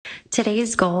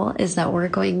Today's goal is that we're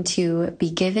going to be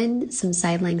given some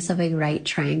side lengths of a right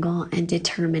triangle and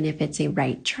determine if it's a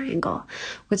right triangle.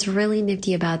 What's really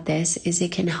nifty about this is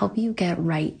it can help you get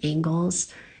right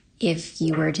angles if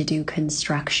you were to do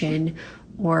construction,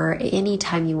 or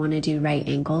anytime you want to do right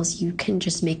angles, you can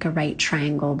just make a right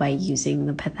triangle by using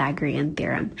the Pythagorean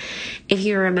theorem. If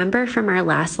you remember from our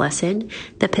last lesson,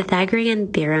 the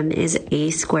Pythagorean theorem is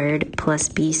a squared plus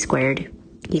b squared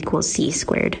equals c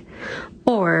squared.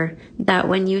 Or that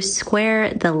when you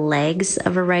square the legs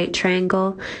of a right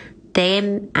triangle,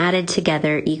 they added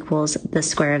together equals the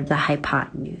square of the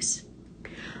hypotenuse.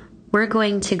 We're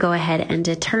going to go ahead and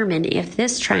determine if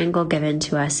this triangle given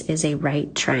to us is a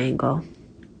right triangle.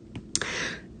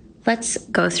 Let's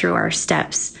go through our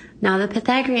steps. Now, the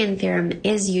Pythagorean theorem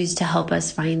is used to help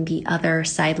us find the other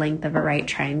side length of a right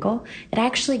triangle. It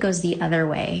actually goes the other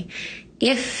way.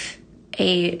 If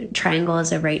a triangle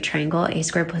is a right triangle, a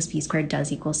squared plus b squared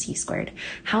does equal c squared.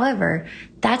 However,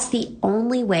 that's the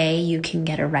only way you can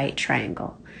get a right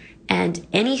triangle. And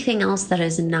anything else that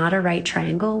is not a right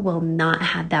triangle will not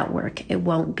have that work. It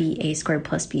won't be a squared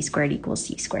plus b squared equals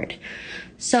c squared.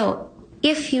 So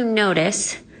if you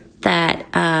notice that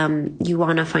you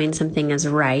want to find something as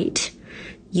right,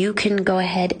 you can go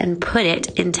ahead and put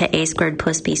it into a squared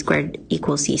plus b squared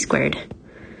equals c squared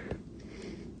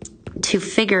to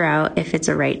figure out if it's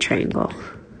a right triangle.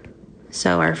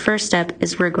 So our first step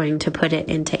is we're going to put it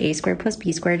into a squared plus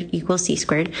b squared equals c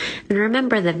squared. And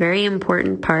remember, the very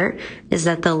important part is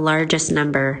that the largest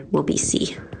number will be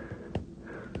c.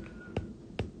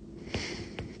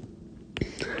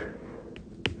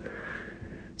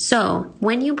 So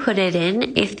when you put it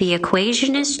in, if the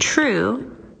equation is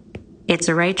true, it's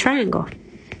a right triangle.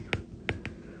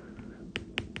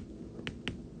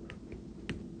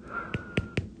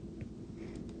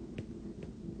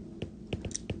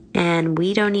 And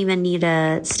we don't even need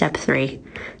a step 3.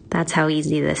 That's how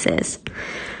easy this is.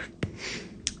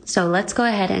 So let's go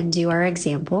ahead and do our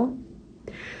example.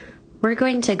 We're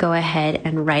going to go ahead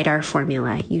and write our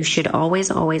formula. You should always,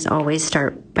 always, always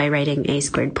start by writing a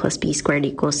squared plus b squared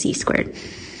equals c squared.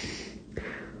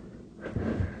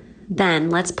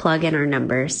 Then let's plug in our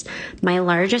numbers. My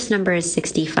largest number is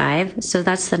 65, so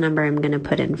that's the number I'm going to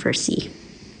put in for c.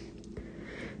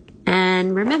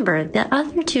 And remember, the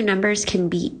other two numbers can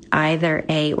be either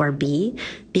A or B.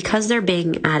 Because they're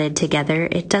being added together,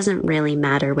 it doesn't really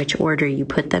matter which order you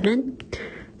put them in.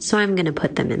 So I'm going to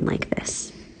put them in like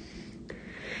this.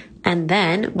 And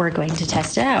then we're going to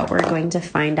test it out. We're going to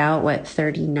find out what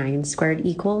 39 squared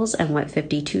equals and what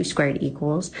 52 squared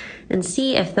equals, and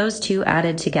see if those two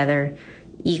added together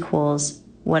equals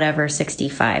whatever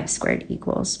 65 squared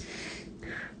equals.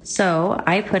 So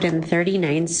I put in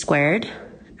 39 squared,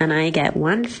 and I get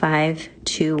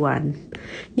 1521.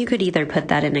 You could either put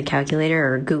that in a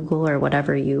calculator or Google or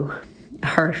whatever you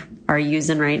are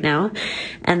using right now.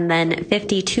 And then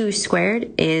 52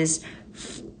 squared is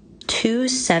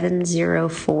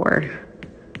 2704.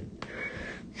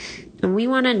 And we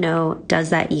want to know, does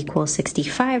that equal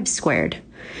 65 squared?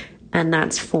 And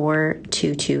that's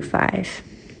 4225.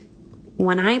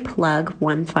 When I plug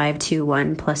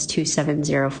 1521 plus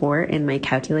 2704 in my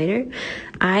calculator,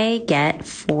 I get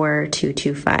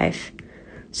 4225.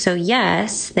 So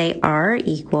yes, they are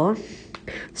equal.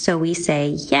 So we say,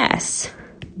 yes,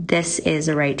 this is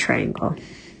a right triangle.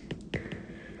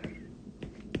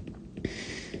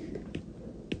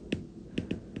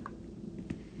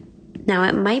 Now,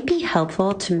 it might be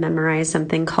helpful to memorize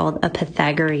something called a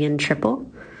Pythagorean triple.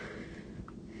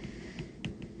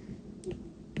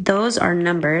 Those are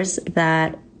numbers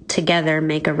that together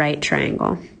make a right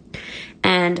triangle.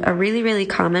 And a really, really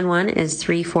common one is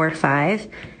 3, 4, 5.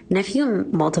 And if you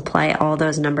multiply all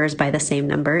those numbers by the same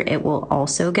number, it will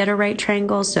also get a right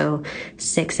triangle. So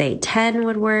 6, 8, 10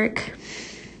 would work.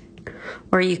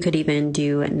 Or you could even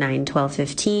do 9, 12,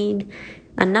 15.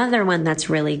 Another one that's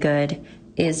really good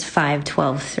is 5,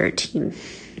 12, 13.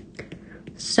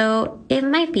 So it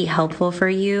might be helpful for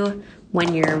you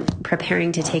when you're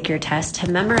preparing to take your test to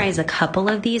memorize a couple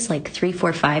of these, like 3,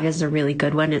 4, 5 is a really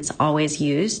good one. It's always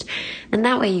used. And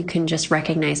that way you can just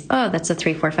recognize, oh, that's a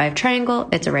 3, 4, 5 triangle.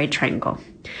 It's a right triangle.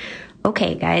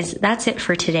 Okay, guys, that's it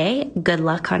for today. Good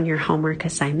luck on your homework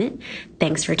assignment.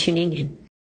 Thanks for tuning in.